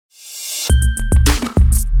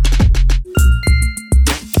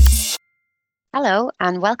Hello,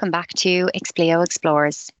 and welcome back to Explio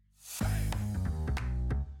Explores.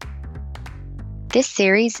 This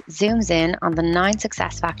series zooms in on the 9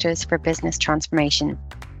 success factors for business transformation.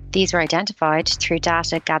 These were identified through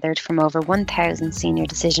data gathered from over 1,000 senior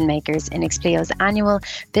decision makers in Explio's annual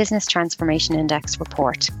Business Transformation Index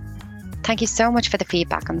report. Thank you so much for the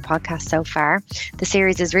feedback on the podcast so far. The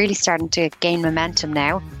series is really starting to gain momentum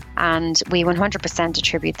now, and we 100%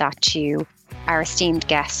 attribute that to our esteemed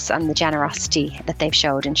guests and the generosity that they've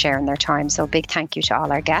showed in sharing their time. So a big thank you to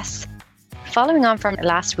all our guests. Following on from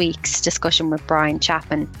last week's discussion with Brian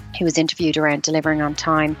Chapman, who was interviewed around delivering on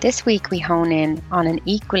time, this week we hone in on an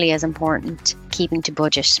equally as important keeping to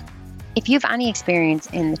budget. If you have any experience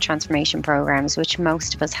in the transformation programs, which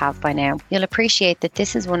most of us have by now, you'll appreciate that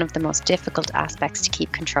this is one of the most difficult aspects to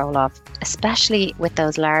keep control of, especially with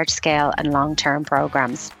those large scale and long-term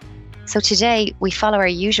programs. So today we follow our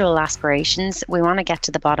usual aspirations. We want to get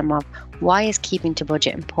to the bottom of why is keeping to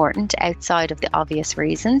budget important outside of the obvious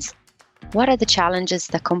reasons? What are the challenges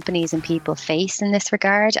that companies and people face in this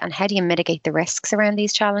regard, and how do you mitigate the risks around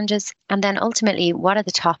these challenges? And then ultimately, what are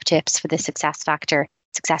the top tips for the success factor,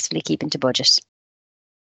 successfully keeping to budget?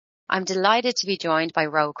 I'm delighted to be joined by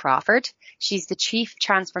Ro Crawford. She's the Chief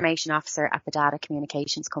Transformation Officer at the Data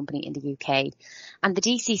Communications Company in the UK. And the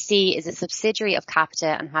DCC is a subsidiary of Capita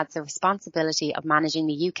and has the responsibility of managing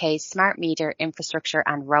the UK's smart meter infrastructure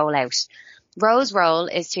and rollout. Ro's role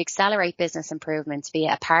is to accelerate business improvements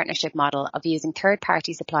via a partnership model of using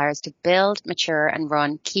third-party suppliers to build, mature and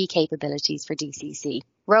run key capabilities for DCC.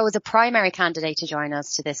 Ro is a primary candidate to join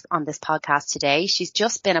us on this podcast today. She's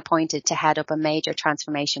just been appointed to head up a major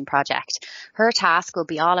transformation project. Her task will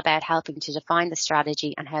be all about helping to define the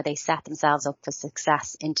strategy and how they set themselves up for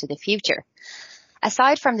success into the future.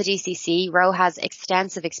 Aside from the DCC, Ro has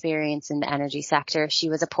extensive experience in the energy sector. She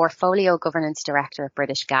was a portfolio governance director at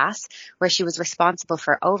British Gas, where she was responsible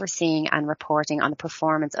for overseeing and reporting on the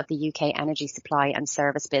performance of the UK energy supply and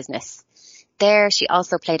service business. There, she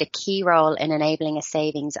also played a key role in enabling a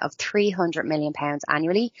savings of £300 million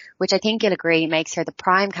annually, which I think you'll agree makes her the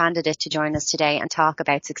prime candidate to join us today and talk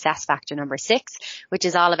about success factor number 6, which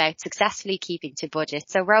is all about successfully keeping to budget.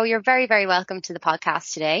 So Ro, you're very, very welcome to the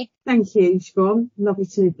podcast today. Thank you, Siobhan. Lovely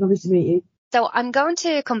to meet you. So I'm going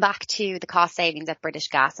to come back to the cost savings at British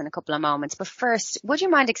Gas in a couple of moments. But first, would you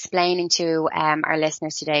mind explaining to our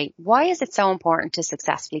listeners today, why is it so important to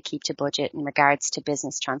successfully keep to budget in regards to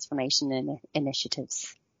business transformation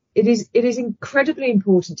initiatives? It is incredibly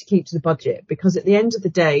important to keep to the budget because at the end of the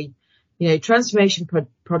day, transformation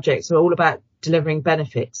projects are all about delivering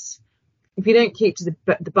benefits. If you don't keep to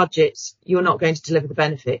the budget, you're not going to deliver the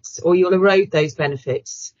benefits, or you'll erode those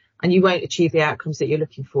benefits and you won't achieve the outcomes that you're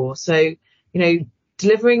looking for. So,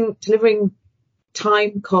 delivering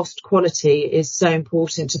time, cost, quality is so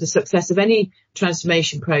important to the success of any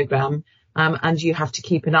transformation program. And you have to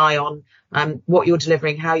keep an eye on what you're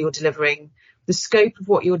delivering, how you're delivering, the scope of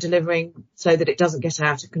what you're delivering so that it doesn't get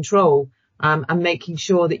out of control, and making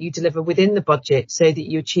sure that you deliver within the budget so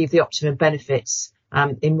that you achieve the optimum benefits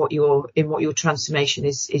in what your transformation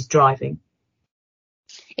is driving.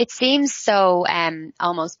 It seems so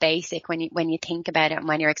almost basic when you think about it and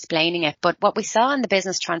when you're explaining it. But what we saw in the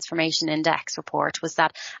Business Transformation Index report was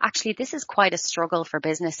that actually this is quite a struggle for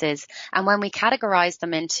businesses. And when we categorise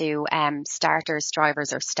them into starters,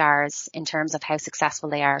 drivers or stars in terms of how successful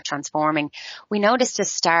they are transforming, we noticed a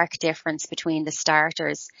stark difference between the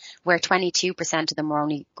starters, where 22% of them were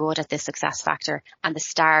only good at this success factor, and the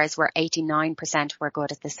stars where 89% were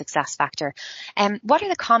good at this success factor. What are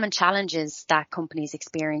the common challenges that companies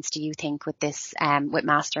experience, do you think, with this, with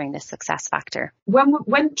mastering this success factor?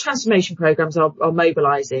 When transformation programs are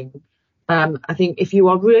mobilising, I think if you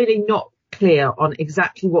are really not clear on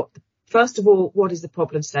exactly first of all, what is the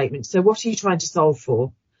problem statement? So what are you trying to solve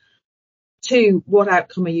for? 2, what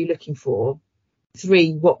outcome are you looking for?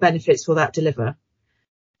 3, what benefits will that deliver?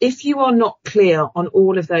 If you are not clear on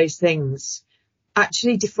all of those things,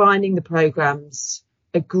 actually defining the programs,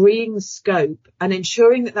 agreeing the scope and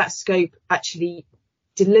ensuring that scope actually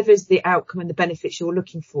delivers the outcome and the benefits you're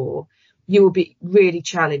looking for, you will be really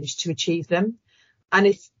challenged to achieve them. And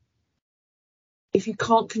if you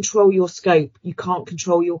can't control your scope, you can't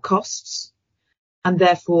control your costs, and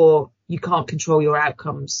therefore you can't control your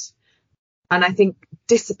outcomes. And I think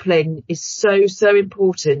discipline is so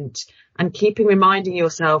important, and reminding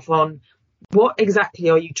yourself on what exactly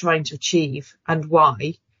are you trying to achieve and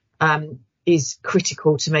why is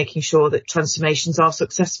critical to making sure that transformations are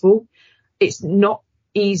successful. It's not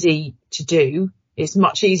easy to do. It's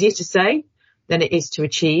much easier to say than it is to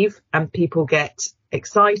achieve, and people get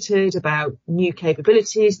excited about new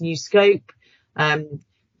capabilities, new scope,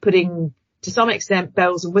 putting to some extent,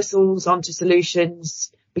 bells and whistles onto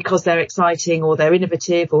solutions because they're exciting or they're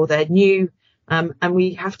innovative or they're new. And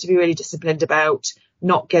we have to be really disciplined about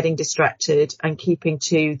not getting distracted and keeping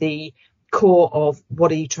to the core of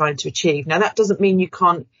what are you trying to achieve. Now, that doesn't mean you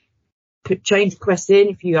can't put change requests in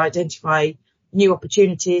if you identify new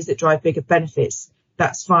opportunities that drive bigger benefits.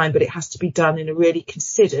 That's fine, but it has to be done in a really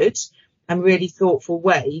considered and really thoughtful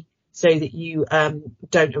way so that you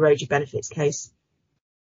don't erode your benefits case.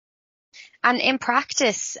 And in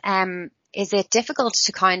practice, is it difficult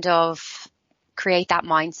to kind of create that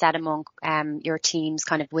mindset among your teams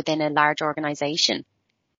kind of within a large organisation?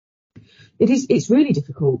 It's really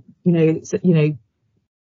difficult,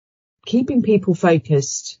 keeping people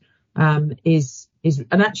focused is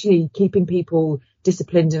and actually keeping people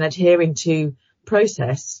disciplined and adhering to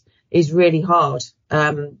process is really hard.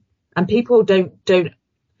 And people don't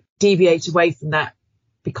deviate away from that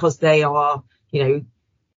because they are,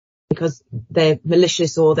 because they're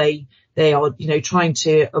malicious or they are, trying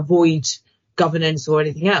to avoid governance or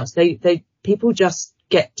anything else. People just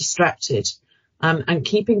get distracted. And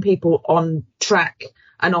keeping people on track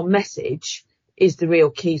and on message is the real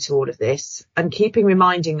key to all of this, and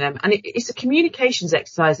reminding them. And it's a communications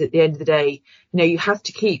exercise at the end of the day. You have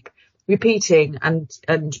to keep repeating and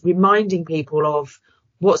reminding people of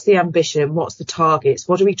what's the ambition, what's the targets,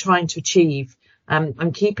 what are we trying to achieve,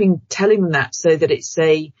 and telling them that so that it's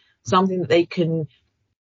something that they can,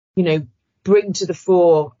 bring to the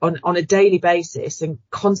fore on a daily basis and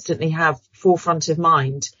constantly have forefront of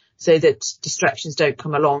mind, so that distractions don't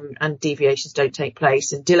come along and deviations don't take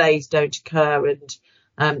place and delays don't occur.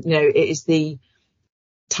 And, it is the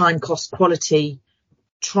time, cost, quality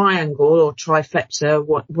triangle or trifecta,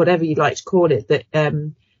 whatever you'd like to call it, that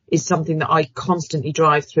is something that I constantly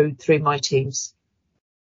drive through my teams.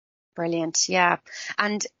 Brilliant. Yeah.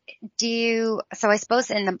 And so I suppose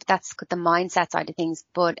that's the mindset side of things,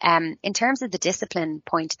 but in terms of the discipline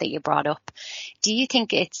point that you brought up, do you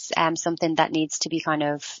think it's something that needs to be kind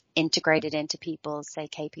of integrated into people's, say,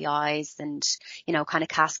 KPIs and, kind of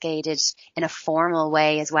cascaded in a formal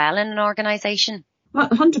way as well in an organisation?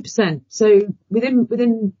 100%. So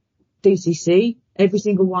within DCC, every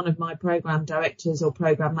single one of my programme directors or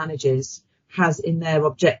programme managers has in their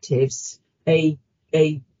objectives a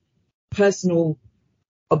personal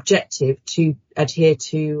objective to adhere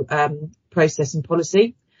to process and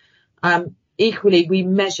policy. Equally, we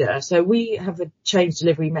measure. So we have a change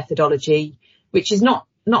delivery methodology, which is not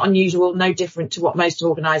unusual, no different to what most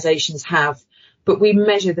organisations have. But we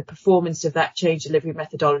measure the performance of that change delivery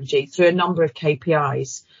methodology through a number of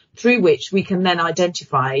KPIs, through which we can then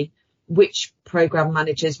identify which programme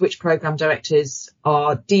managers, which programme directors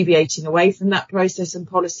are deviating away from that process and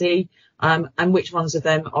policy, and which ones of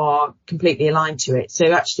them are completely aligned to it.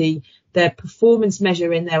 So actually their performance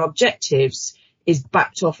measure in their objectives is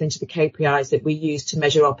backed off into the KPIs that we use to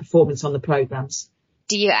measure our performance on the programmes.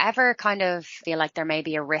 Do you ever kind of feel like there may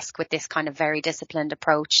be a risk with this kind of very disciplined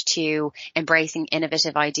approach to embracing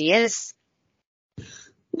innovative ideas?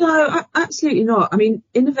 No, absolutely not. I mean,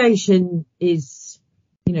 innovation is,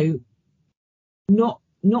 not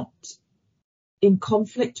in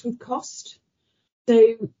conflict with cost.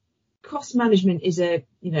 So cost management is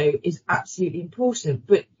absolutely important,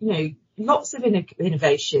 but, lots of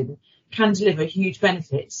innovation can deliver huge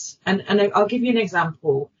benefits. And I'll give you an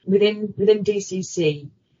example. Within DCC,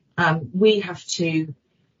 we have to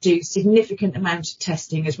do significant amount of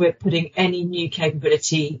testing as we're putting any new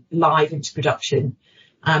capability live into production.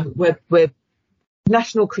 We're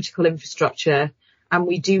national critical infrastructure, and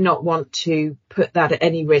we do not want to put that at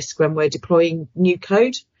any risk when we're deploying new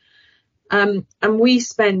code. And we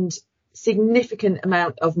spend significant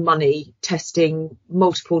amount of money testing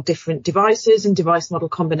multiple different devices and device model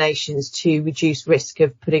combinations to reduce risk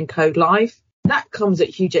of putting code live. That comes at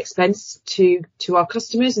huge expense to our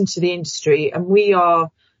customers and to the industry. And we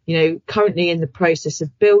are, currently in the process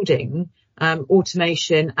of building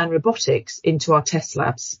automation and robotics into our test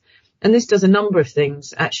labs. And this does a number of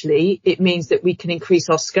things, actually. It means that we can increase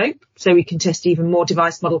our scope, so we can test even more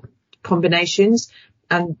device model combinations,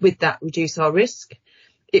 and with that reduce our risk.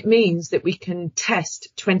 It means that we can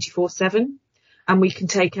test 24/7, and we can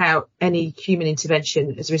take out any human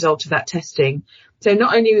intervention as a result of that testing. So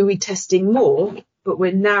not only are we testing more, but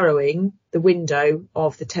we're narrowing the window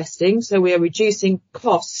of the testing. So we are reducing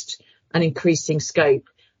cost and increasing scope,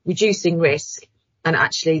 reducing risk. And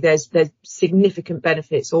actually there's significant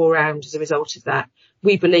benefits all around as a result of that.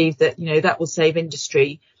 We believe that, that will save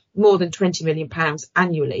industry more than £20 million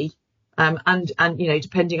annually. And,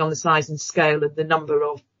 depending on the size and scale of the number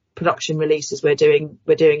of production releases we're doing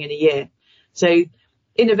in a year. So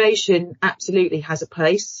innovation absolutely has a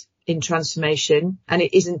place in transformation, and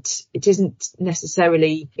it isn't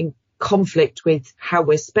necessarily in conflict with how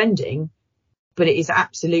we're spending, but it is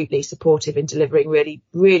absolutely supportive in delivering really,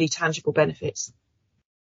 really tangible benefits.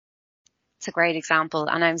 It's a great example.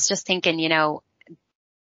 And I was just thinking,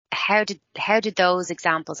 how did those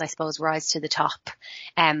examples, I suppose, rise to the top?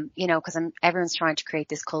 Because everyone's trying to create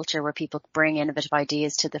this culture where people bring innovative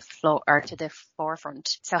ideas to the floor or to the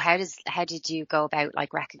forefront. So how did you go about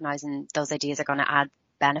like recognizing those ideas are going to add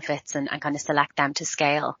benefits and kind of select them to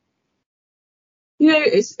scale?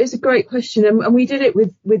 It's a great question, and we did it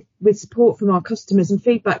with support from our customers and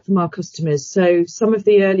feedback from our customers. So some of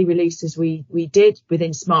the early releases we did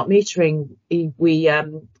within smart metering,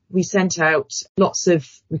 we sent out lots of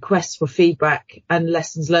requests for feedback and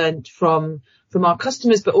lessons learned from our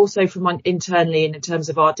customers, but also from internally in terms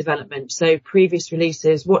of our development. So previous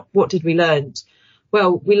releases, what did we learn?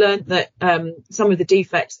 Well, we learned that some of the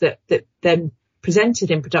defects that then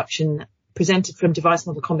presented in production presented from device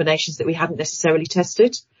model combinations that we hadn't necessarily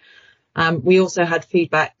tested. We also had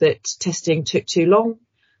feedback that testing took too long,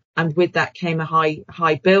 and with that came a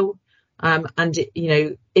high bill, and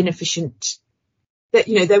inefficient. That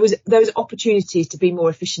there was opportunities to be more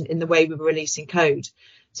efficient in the way we were releasing code.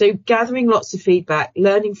 So gathering lots of feedback,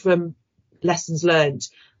 learning from lessons learned,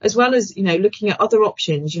 as well as looking at other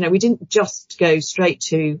options. We didn't just go straight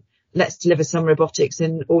to let's deliver some robotics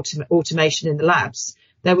and automation in the labs.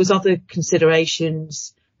 There was other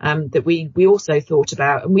considerations that we also thought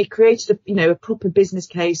about, and we created a proper business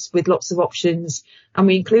case with lots of options, and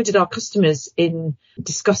we included our customers in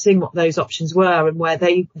discussing what those options were and where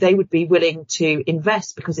they would be willing to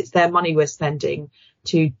invest, because it's their money we're spending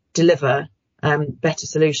to deliver better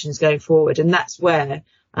solutions going forward. And that's where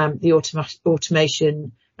the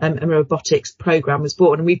automation and robotics program was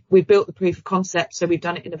born. And we built the proof of concept, so we've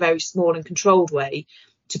done it in a very small and controlled way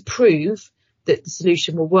to prove that the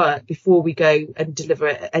solution will work before we go and deliver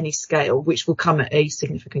it at any scale, which will come at a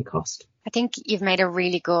significant cost. I think you've made a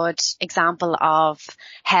really good example of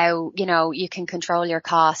how, you can control your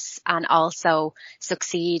costs and also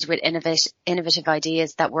succeed with innovative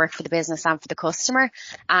ideas that work for the business and for the customer.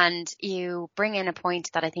 And you bring in a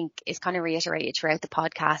point that I think is kind of reiterated throughout the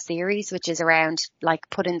podcast series, which is around like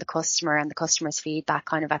putting the customer and the customer's feedback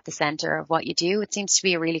kind of at the center of what you do. It seems to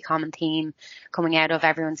be a really common theme coming out of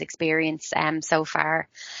everyone's experience so far.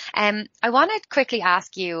 I want to quickly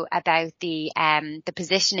ask you about the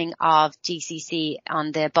positioning of GCC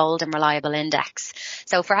on the Bold and Reliable Index.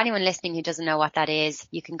 So for anyone listening who doesn't know what that is,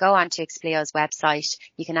 you can go onto Expleo's website,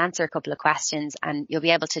 you can answer a couple of questions, and you'll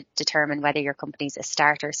be able to determine whether your company's a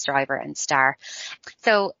starter, striver and star.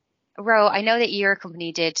 So Ro, I know that your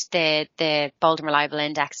company did the Bold and Reliable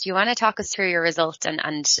Index. Do you want to talk us through your result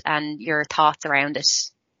and your thoughts around it?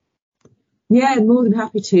 Yeah, more than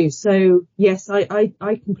happy to. So yes, I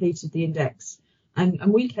completed the index,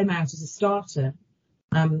 and we came out as a starter.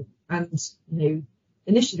 And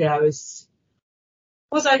initially I was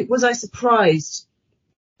I surprised?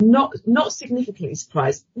 Not significantly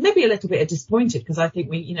surprised, maybe a little bit disappointed, because I think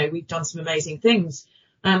we've done some amazing things.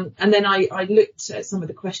 And then I looked at some of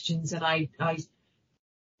the questions, and I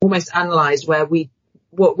almost analysed where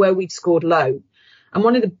we'd scored low. And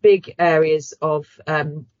one of the big areas of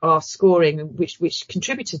our scoring, which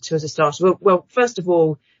contributed to us as a starter, well, first of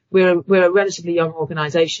all, we're a relatively young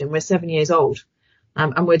organisation. We're 7 years old,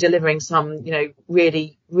 and we're delivering some,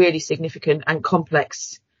 really, really significant and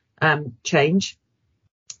complex change.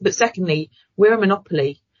 But secondly, we're a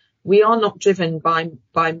monopoly. We are not driven by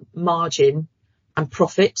margin and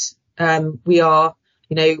profit.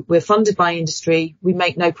 We're funded by industry. We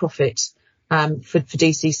make no profit for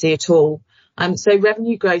DCC at all. So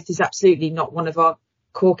revenue growth is absolutely not one of our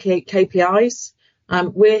core KPIs.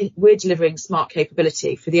 We're delivering smart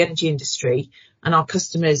capability for the energy industry, and our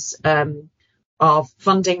customers are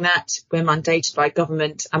funding that. We're mandated by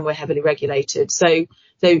government, and we're heavily regulated. So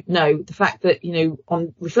no, the fact that,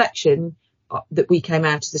 on reflection, that we came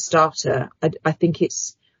out as a starter, I think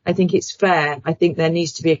it's fair. I think there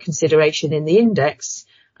needs to be a consideration in the index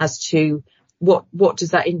as to what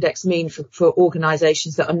does that index mean for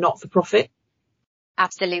organisations that are not for profit.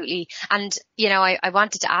 Absolutely. And, I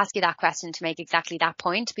wanted to ask you that question to make exactly that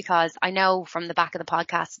point, because I know from the back of the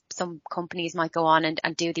podcast, some companies might go on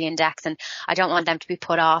and do the index, and I don't want them to be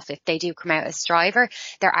put off if they do come out as striver.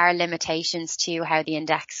 There are limitations to how the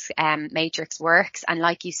index matrix works. And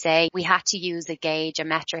like you say, we had to use a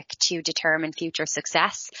metric to determine future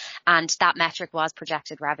success. And that metric was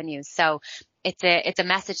projected revenues. So it's a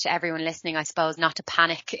message to everyone listening, I suppose, not to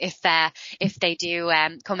panic if they do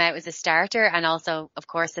come out as a starter, and also, of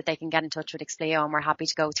course, that they can get in touch with Expleo, and we're happy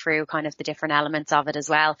to go through kind of the different elements of it as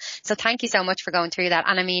well. So thank you so much for going through that.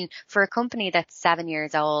 And I mean, for a company that's 7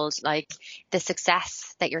 years old, like the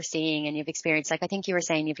success that you're seeing and you've experienced, like I think you were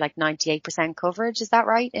saying you've like 98% coverage, is that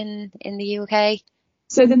right, in the UK?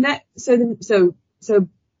 So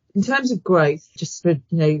in terms of growth, just for,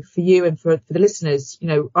 for you and for the listeners,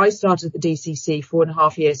 I started at the DCC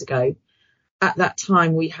 4.5 years ago. At that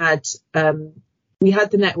time, we had the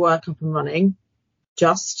network up and running.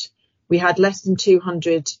 We had less than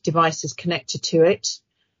 200 devices connected to it.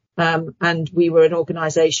 And we were an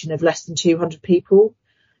organisation of less than 200 people.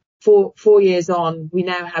 4 years on, we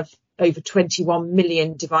now have over 21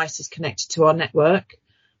 million devices connected to our network.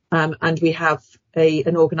 And we have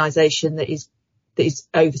an organisation that is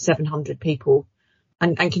over 700 people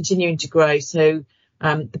and continuing to grow. So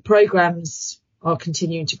the programs are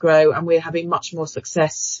continuing to grow, and we're having much more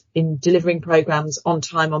success in delivering programs on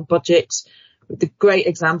time, on budget. The great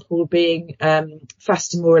example being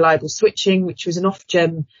Fast and More Reliable Switching, which was an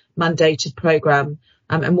Ofgem mandated program,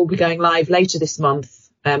 and will be going live later this month,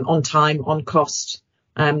 on time, on cost,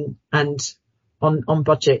 and on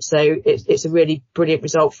budget. So it's a really brilliant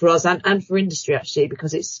result for us and for industry, actually,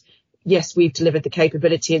 because yes, we've delivered the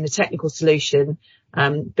capability and the technical solution,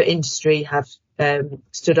 but industry have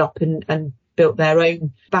stood up and built their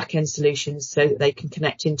own back-end solutions so that they can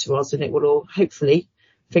connect into us, and it will all, hopefully,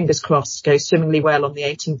 fingers crossed, go swimmingly well on the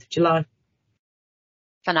 18th of July.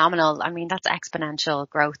 Phenomenal. I mean, that's exponential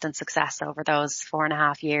growth and success over those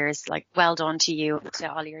 4.5 years. Like, well done to you,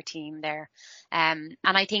 to all your team there. And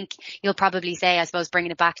I think you'll probably say, I suppose,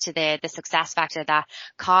 bringing it back to the success factor, that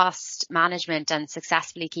cost management and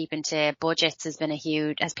successfully keeping to budgets has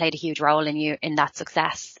played a huge role in that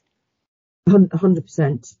success.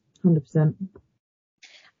 100%.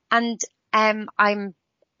 And I'm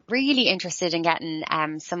really interested in getting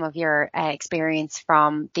some of your experience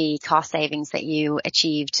from the cost savings that you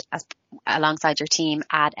achieved alongside your team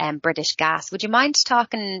at British Gas. Would you mind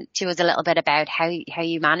talking to us a little bit about how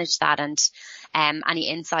you managed that and any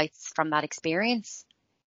insights from that experience?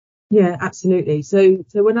 Yeah, absolutely. So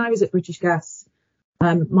when I was at British Gas,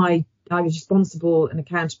 I was responsible and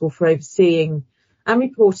accountable for overseeing and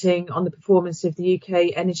reporting on the performance of the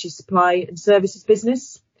UK energy supply and services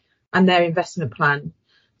business and their investment plan.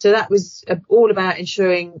 So that was all about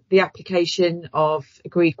ensuring the application of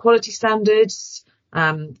agreed quality standards,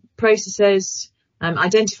 processes,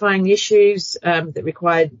 identifying the issues that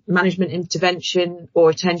required management intervention or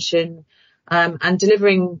attention, and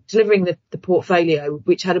delivering the portfolio,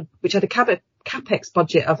 which had a capex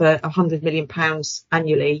budget of £100 million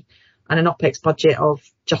annually and an opex budget of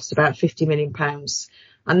just about £50 million.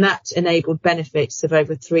 And that enabled benefits of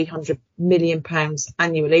over £300 million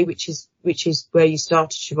annually, which is where you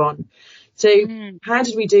started, Siobhan. So How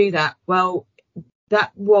did we do that? Well,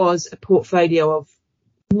 that was a portfolio of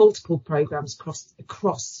multiple programs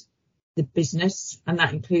across the business, and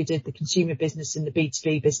that included the consumer business and the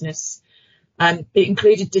B2B business. It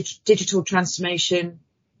included digital transformation,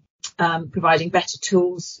 providing better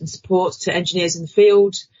tools and support to engineers in the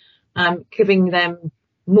field, giving them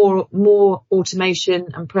more automation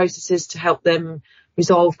and processes to help them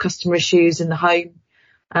resolve customer issues in the home.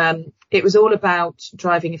 It was all about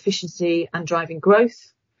driving efficiency and driving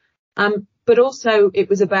growth. But also it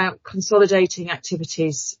was about consolidating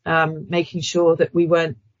activities, making sure that we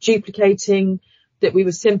weren't duplicating, that we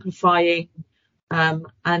were simplifying,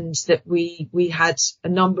 and that we had a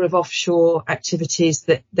number of offshore activities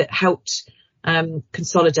that helped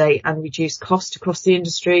consolidate and reduce cost across the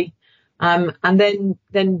industry. And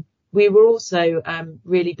then we were also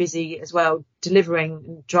really busy as well, delivering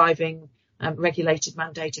and driving regulated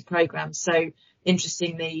mandated programs. So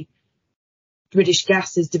interestingly, British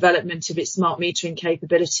Gas's development of its smart metering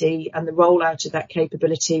capability and the rollout of that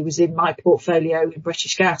capability was in my portfolio in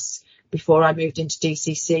British Gas before I moved into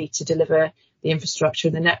DCC to deliver the infrastructure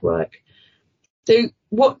and the network. So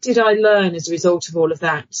what did I learn as a result of all of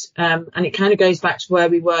that? And it kind of goes back to where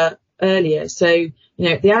we were earlier. So,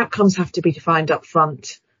 the outcomes have to be defined up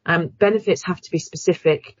front. Benefits have to be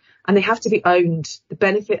specific and they have to be owned. The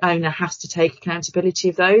benefit owner has to take accountability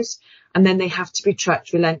of those, and then they have to be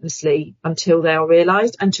tracked relentlessly until they are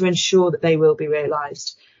realised and to ensure that they will be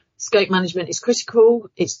realised. Scope management is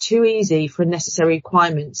critical. It's too easy for unnecessary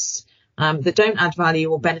requirements that don't add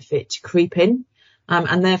value or benefit to creep in,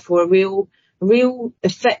 and therefore a real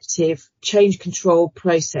effective change control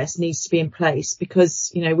process needs to be in place,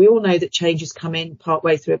 because, we all know that changes come in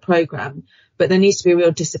partway through a programme, but there needs to be a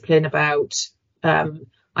real discipline about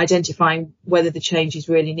identifying whether the change is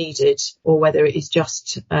really needed or whether it is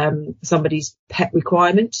just somebody's pet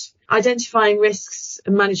requirement. Identifying risks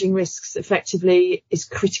and managing risks effectively is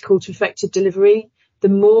critical to effective delivery. The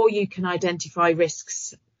more you can identify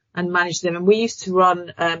risks and manage them, and we used to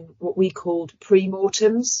run what we called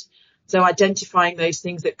pre-mortems, so identifying those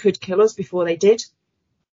things that could kill us before they did,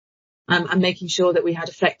 and making sure that we had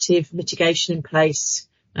effective mitigation in place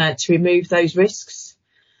to remove those risks.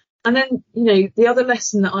 And then, the other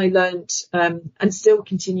lesson that I learned and still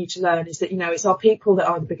continue to learn is that, it's our people that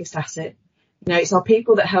are the biggest asset. It's our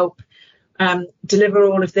people that help deliver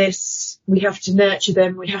all of this. We have to nurture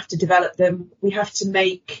them. We have to develop them. We have to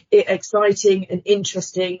make it exciting and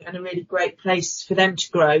interesting and a really great place for them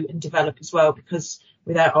to grow and develop as well, because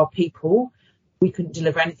without our people, we couldn't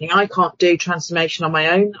deliver anything. I can't do transformation on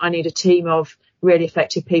my own. I need a team of really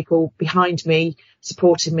effective people behind me,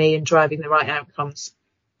 supporting me and driving the right outcomes.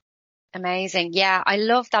 Amazing. Yeah, I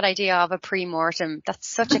love that idea of a pre-mortem. That's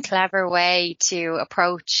such a clever way to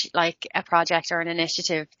approach like a project or an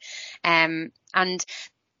initiative. And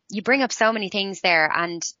you bring up so many things there,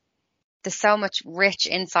 and there's so much rich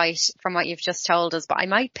insight from what you've just told us, but I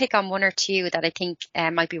might pick on one or two that I think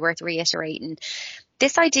might be worth reiterating.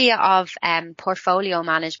 This idea of portfolio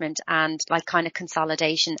management and like kind of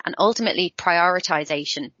consolidation and ultimately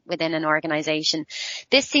prioritization within an organization.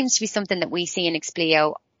 This seems to be something that we see in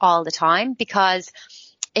Explio all the time, because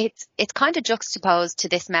it's kind of juxtaposed to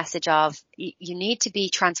this message of you need to be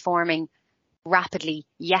transforming rapidly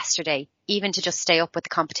yesterday, even to just stay up with the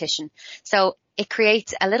competition. So it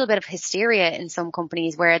creates a little bit of hysteria in some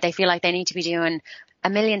companies where they feel like they need to be doing a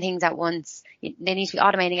million things at once. They need to be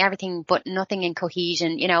automating everything, but nothing in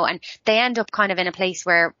cohesion, and they end up kind of in a place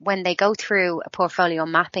where when they go through a portfolio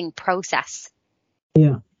mapping process,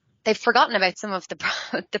 they've forgotten about some of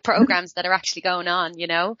the programs that are actually going on,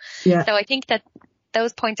 So I think that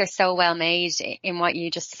those points are so well made in what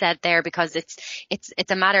you just said there, because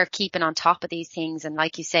it's a matter of keeping on top of these things. And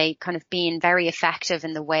like you say, kind of being very effective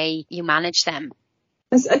in the way you manage them.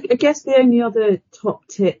 I guess the only other top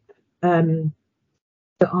tip that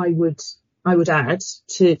I would add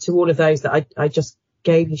to all of those that I just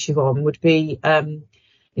gave you, Siobhan, would be,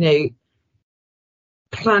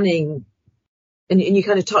 planning. And you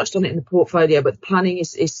kind of touched on it in the portfolio, but planning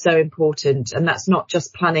is so important. And that's not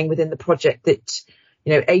just planning within the project that,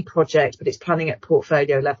 a project, but it's planning at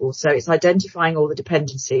portfolio level. So it's identifying all the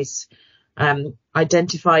dependencies,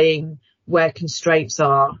 identifying where constraints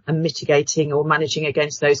are and mitigating or managing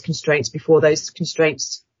against those constraints before those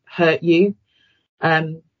constraints hurt you.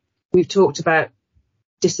 We've talked about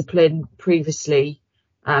discipline previously.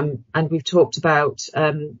 And we've talked about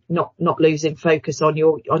not losing focus on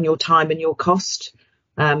your time and your cost.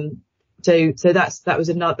 So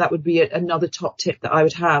that would be another top tip that I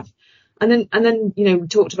would have. And then we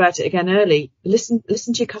talked about it again early. Listen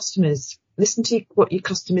to your customers. Listen to what your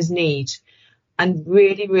customers need, and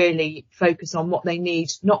really, really focus on what they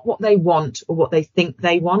need, not what they want or what they think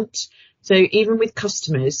they want. So even with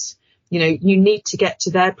customers, you need to get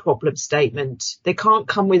to their problem statement. They can't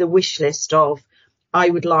come with a wish list of, I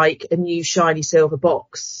would like a new shiny silver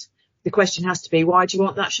box. The question has to be, why do you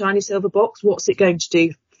want that shiny silver box? What's it going to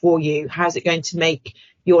do for you? How's it going to make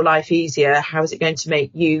your life easier? How is it going to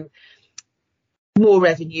make you more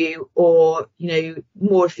revenue or,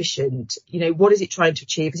 more efficient? What is it trying to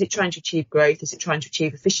achieve? Is it trying to achieve growth? Is it trying to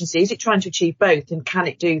achieve efficiency? Is it trying to achieve both? And can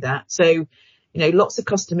it do that? So, lots of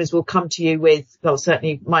customers will come to you with, well,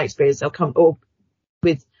 certainly my experience, they'll come or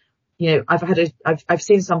with, I've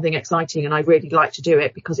seen something exciting and I really like to do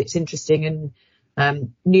it because it's interesting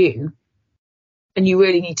and new. And you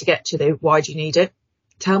really need to get to the why do you need it?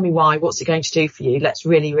 Tell me why. What's it going to do for you? Let's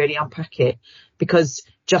really, really unpack it, because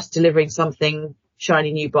just delivering something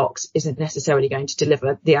shiny new box isn't necessarily going to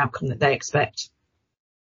deliver the outcome that they expect.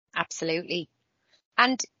 Absolutely.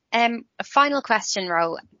 And a final question,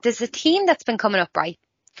 Ro. There's a theme that's been coming up, right,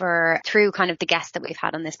 through kind of the guests that we've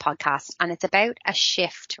had on this podcast, and it's about a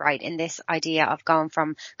shift, right, in this idea of going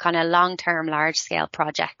from kind of long-term, large-scale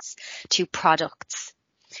projects to products.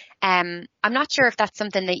 I'm not sure if that's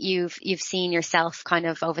something that you've seen yourself kind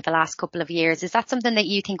of over the last couple of years. Is that something that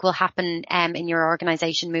you think will happen in your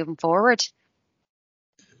organisation moving forward?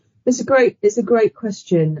 It's a great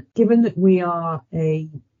question. Given that we are a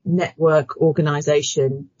network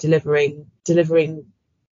organisation delivering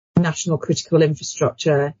national critical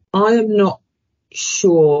infrastructure, I am not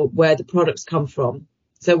sure where the products come from.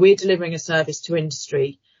 So we're delivering a service to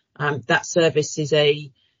industry. That service is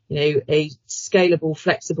a scalable,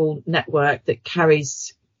 flexible network that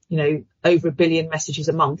carries, over 1 billion messages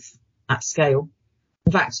a month at scale.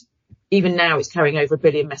 In fact, even now it's carrying over 1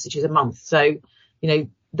 billion messages a month. So,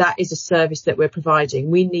 that is a service that we're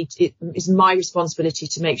providing. It is my responsibility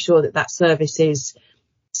to make sure that that service is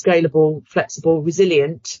scalable, flexible,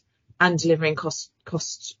 resilient, and delivering cost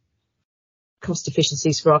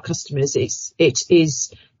efficiencies for our customers. It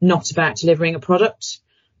is not about delivering a product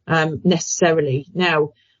necessarily.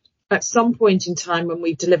 Now, at some point in time when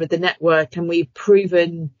we've delivered the network and we've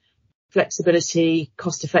proven flexibility,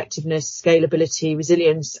 cost effectiveness, scalability,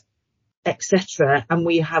 resilience, etc., and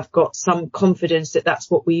we have got some confidence that that's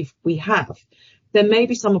what we have, there may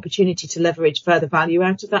be some opportunity to leverage further value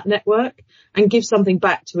out of that network and give something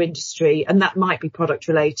back to industry. And that might be product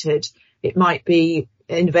related. It might be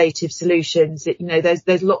innovative solutions.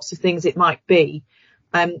 There's lots of things it might be.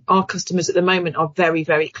 Our customers at the moment are very,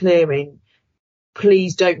 very clear in,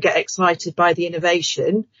 please don't get excited by the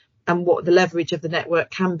innovation and what the leverage of the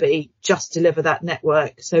network can be. Just deliver that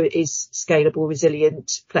network so it is scalable,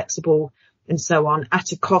 resilient, flexible, and so on,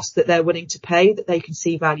 at a cost that they're willing to pay, that they can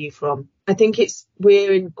see value from. I think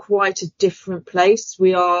we're in quite a different place.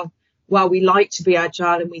 While we like to be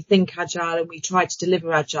agile and we think agile and we try to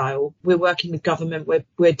deliver agile, we're working with government.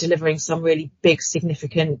 We're delivering some really big,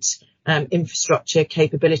 significant infrastructure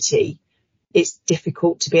capability. It's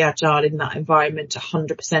difficult to be agile in that environment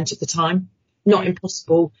 100% of the time. Not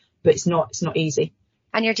impossible, but it's not easy.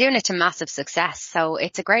 And you're doing it to massive success. So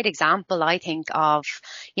it's a great example, I think, of,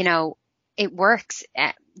 it works.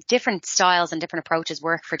 Different styles and different approaches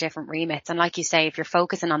work for different remits. And like you say, if you're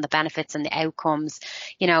focusing on the benefits and the outcomes,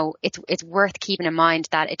 it's worth keeping in mind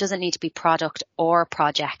that it doesn't need to be product or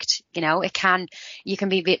project. You can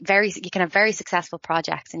have very successful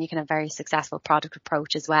projects and you can have very successful product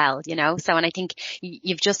approach as well, So, and I think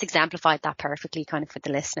you've just exemplified that perfectly kind of for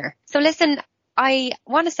the listener. So listen, I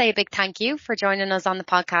want to say a big thank you for joining us on the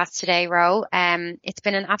podcast today, Ro. It's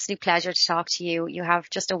been an absolute pleasure to talk to you. You have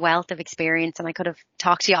just a wealth of experience and I could have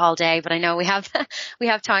talked to you all day, but I know we have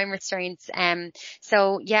time restraints.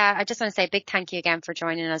 So yeah, I just want to say a big thank you again for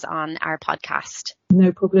joining us on our podcast.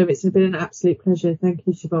 No problem. It's been an absolute pleasure. Thank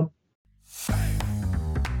you, Siobhan.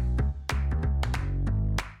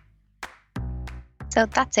 So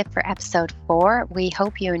that's it for episode 4. We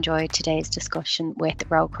hope you enjoyed today's discussion with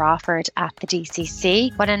Ro Crawford at the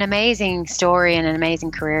DCC. What an amazing story and an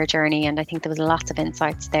amazing career journey. And I think there was lots of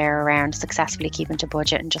insights there around successfully keeping to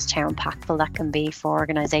budget and just how impactful that can be for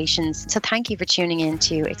organisations. So thank you for tuning in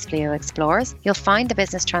to Expleo Explores. You'll find the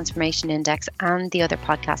Business Transformation Index and the other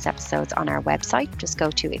podcast episodes on our website. Just go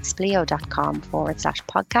to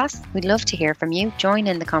expleo.com/podcast. We'd love to hear from you. Join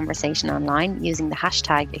in the conversation online using the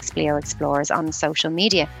hashtag Expleo Explores on social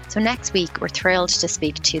media. So next week, we're thrilled to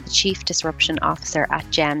speak to the Chief Disruption Officer at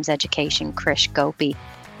GEMS Education, Krish Gopi.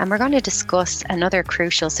 And we're going to discuss another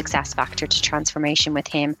crucial success factor to transformation with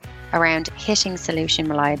him around hitting solution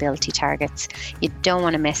reliability targets. You don't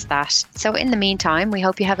want to miss that. So in the meantime, we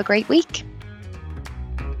hope you have a great week.